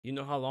You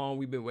know how long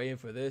we've been waiting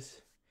for this?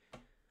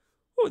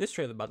 Oh, this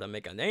trailer about to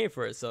make a name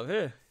for itself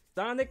here.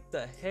 Sonic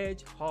the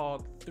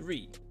Hedgehog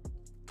 3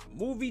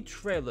 movie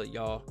trailer,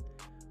 y'all.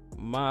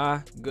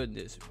 My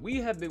goodness, we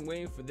have been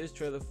waiting for this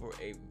trailer for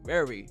a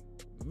very,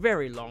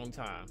 very long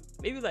time.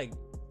 Maybe a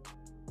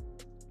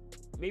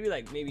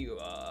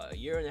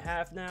year and a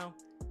half now.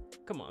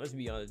 Come on, let's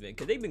be honest, man,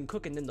 because they've been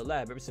cooking in the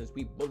lab ever since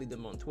we bullied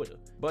them on Twitter.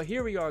 But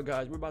here we are,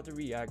 guys. We're about to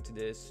react to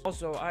this.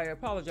 Also, I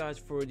apologize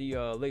for the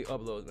late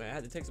uploads, man. I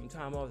had to take some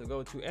time off to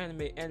go to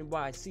Anime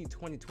NYC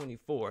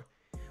 2024,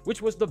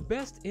 which was the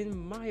best in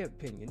my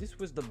opinion. This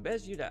was the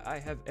best year that I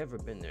have ever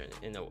been there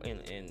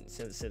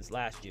since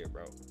last year,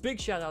 bro. Big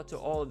shout out to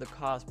all of the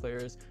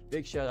cosplayers.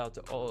 Big shout out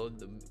to all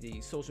of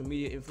the social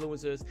media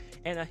influencers,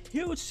 and a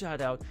huge shout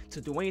out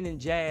to Dwayne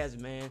and Jazz,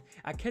 man.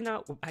 I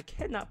cannot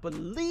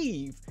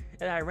believe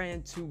that I ran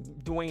into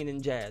Dwayne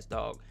and Jazz,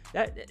 dog.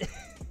 That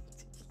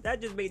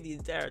that just made the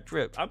entire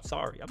trip. I'm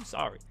sorry.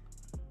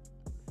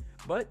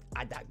 But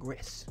I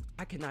digress.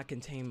 I cannot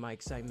contain my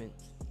excitement.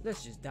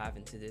 Let's just dive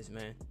into this,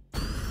 man.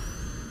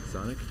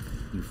 Sonic,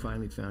 you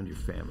finally found your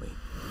family.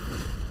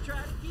 Try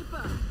to keep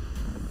up.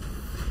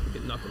 Look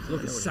at Knuckles.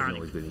 Look at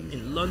Sonic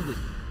in London.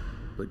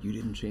 But you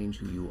didn't change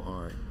who you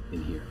are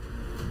in here.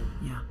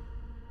 Yeah,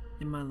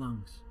 in my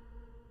lungs.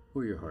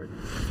 Or your heart.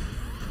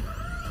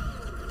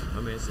 My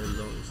man said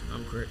lungs.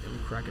 I'm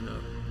cracking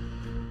up.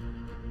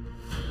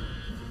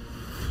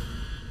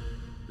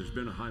 There's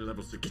been a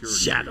high-level security.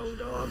 It's Shadow,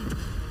 dog.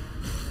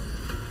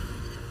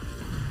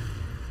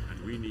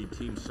 We need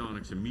Team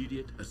Sonic's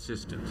immediate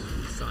assistance.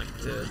 Sonic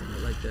does, I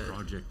like that.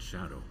 Project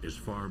Shadow is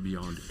far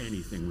beyond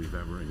anything we've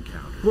ever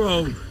encountered.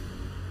 Bro!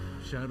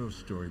 Shadow's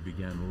story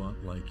began a lot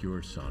like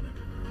your Sonic.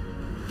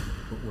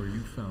 But where you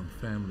found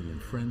family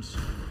and friends,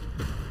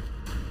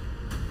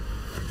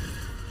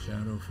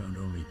 Shadow found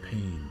only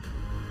pain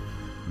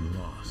and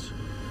loss.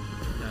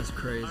 That's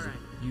crazy. All right.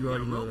 You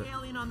already know that.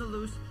 Alien on the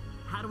loose.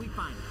 How do we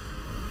find it?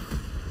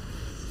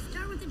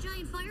 Start with a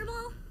giant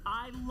fireball?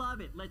 I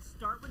love it. Let's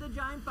start with a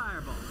giant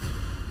fireball.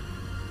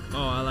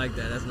 Oh, I like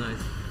that. That's nice.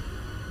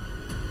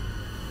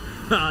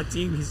 Ah,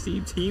 Team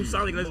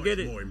Sonic, let's get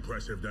it. More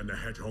impressive than the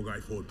hedgehog I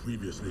fought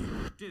previously.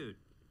 Dude,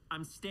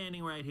 I'm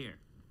standing right here.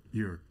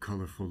 You're a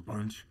colorful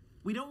bunch.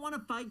 We don't want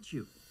to fight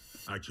you.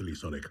 Actually,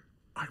 Sonic,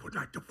 I would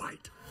like to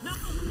fight. No,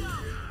 no!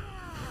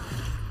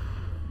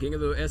 Getting a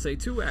little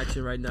SA2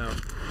 action right now.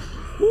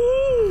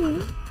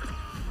 Woo!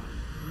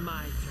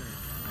 My turn.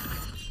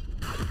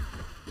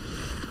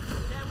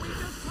 Can we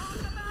just talk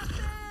about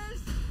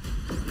this?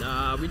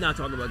 Nah, we're not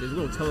talking about this.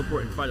 We're gonna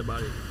teleport and fight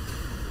about it.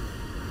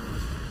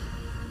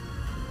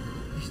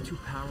 He's too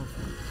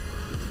powerful.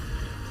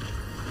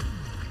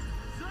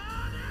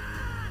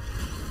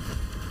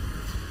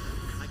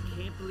 I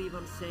can't believe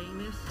I'm saying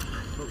this,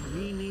 but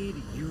we need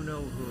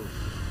you-know-who.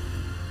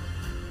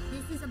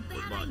 This is a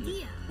bad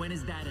idea. When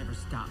has that ever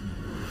stopped me?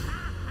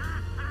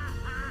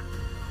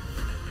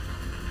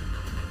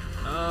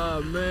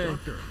 Oh, man.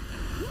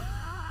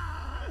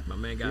 My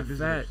man got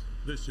fat.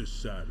 This is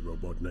sad,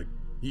 Robotnik.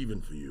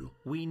 Even for you.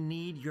 We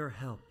need your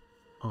help.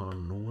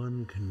 On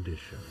one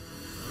condition.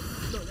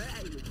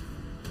 Let's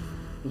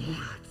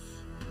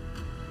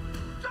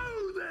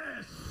do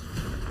this!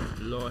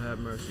 Lord have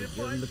mercy.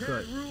 Give him the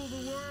cut. Rule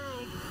the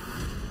world.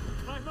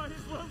 I might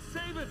as well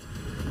save it.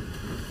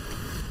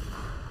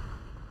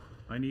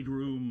 I need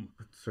room.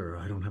 But, sir,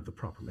 I don't have the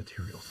proper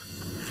materials.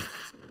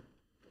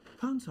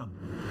 Found some.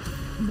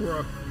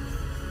 Bro.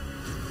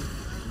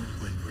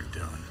 When we're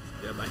done.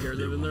 Yeah, my hair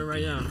living there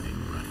right now.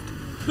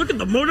 Look at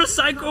the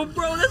motorcycle,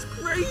 bro. That's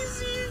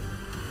crazy.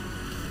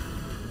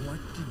 What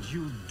did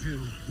you do?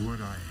 What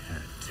I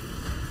had to.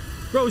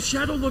 Bro,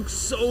 Shadow looks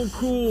so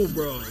cool,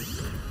 bro.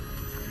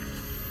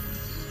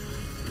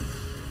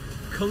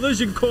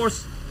 Collision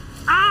course.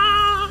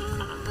 Ah!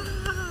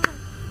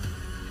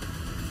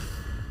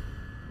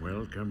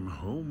 Welcome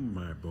home,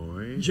 my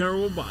boy.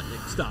 General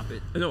Robotnik, stop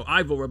it. No,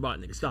 Ivo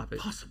Robotnik, stop it.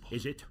 Possible.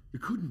 Is it?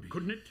 It couldn't be.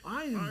 Couldn't it?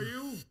 I am. Are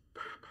you?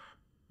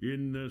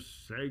 In the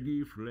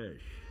saggy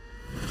flesh.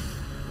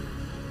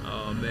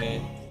 Oh,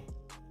 man.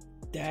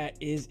 That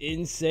is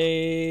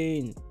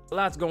insane.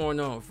 Lots going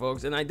on,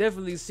 folks, and I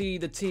definitely see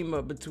the team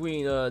up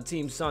between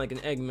Team Sonic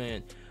and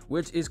Eggman,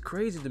 which is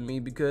crazy to me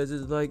because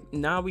it's like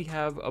now we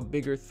have a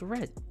bigger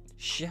threat,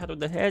 Shadow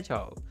the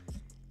Hedgehog,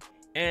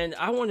 and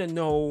I want to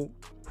know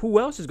who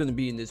else is going to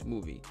be in this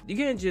movie. You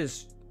can't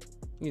just,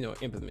 you know,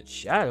 implement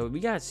Shadow.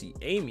 We gotta see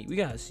Amy, we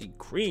gotta see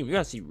Cream, we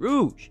gotta see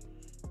Rouge.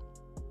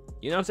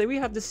 You know what I'm saying? We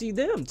have to see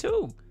them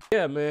too.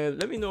 Yeah, man.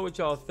 Let me know what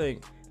y'all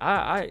think.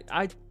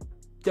 I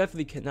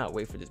definitely cannot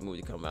wait for this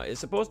movie to come out. It's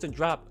supposed to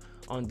drop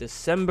on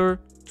December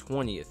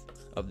 20th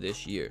of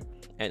this year,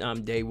 and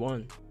I'm day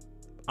one.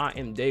 I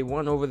am day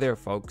one over there,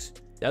 folks.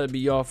 That'll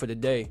be all for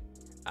today.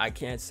 I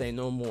can't say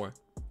no more.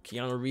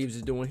 Keanu Reeves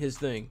is doing his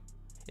thing.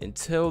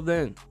 Until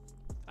then,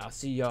 I'll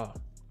see y'all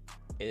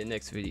in the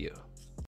next video.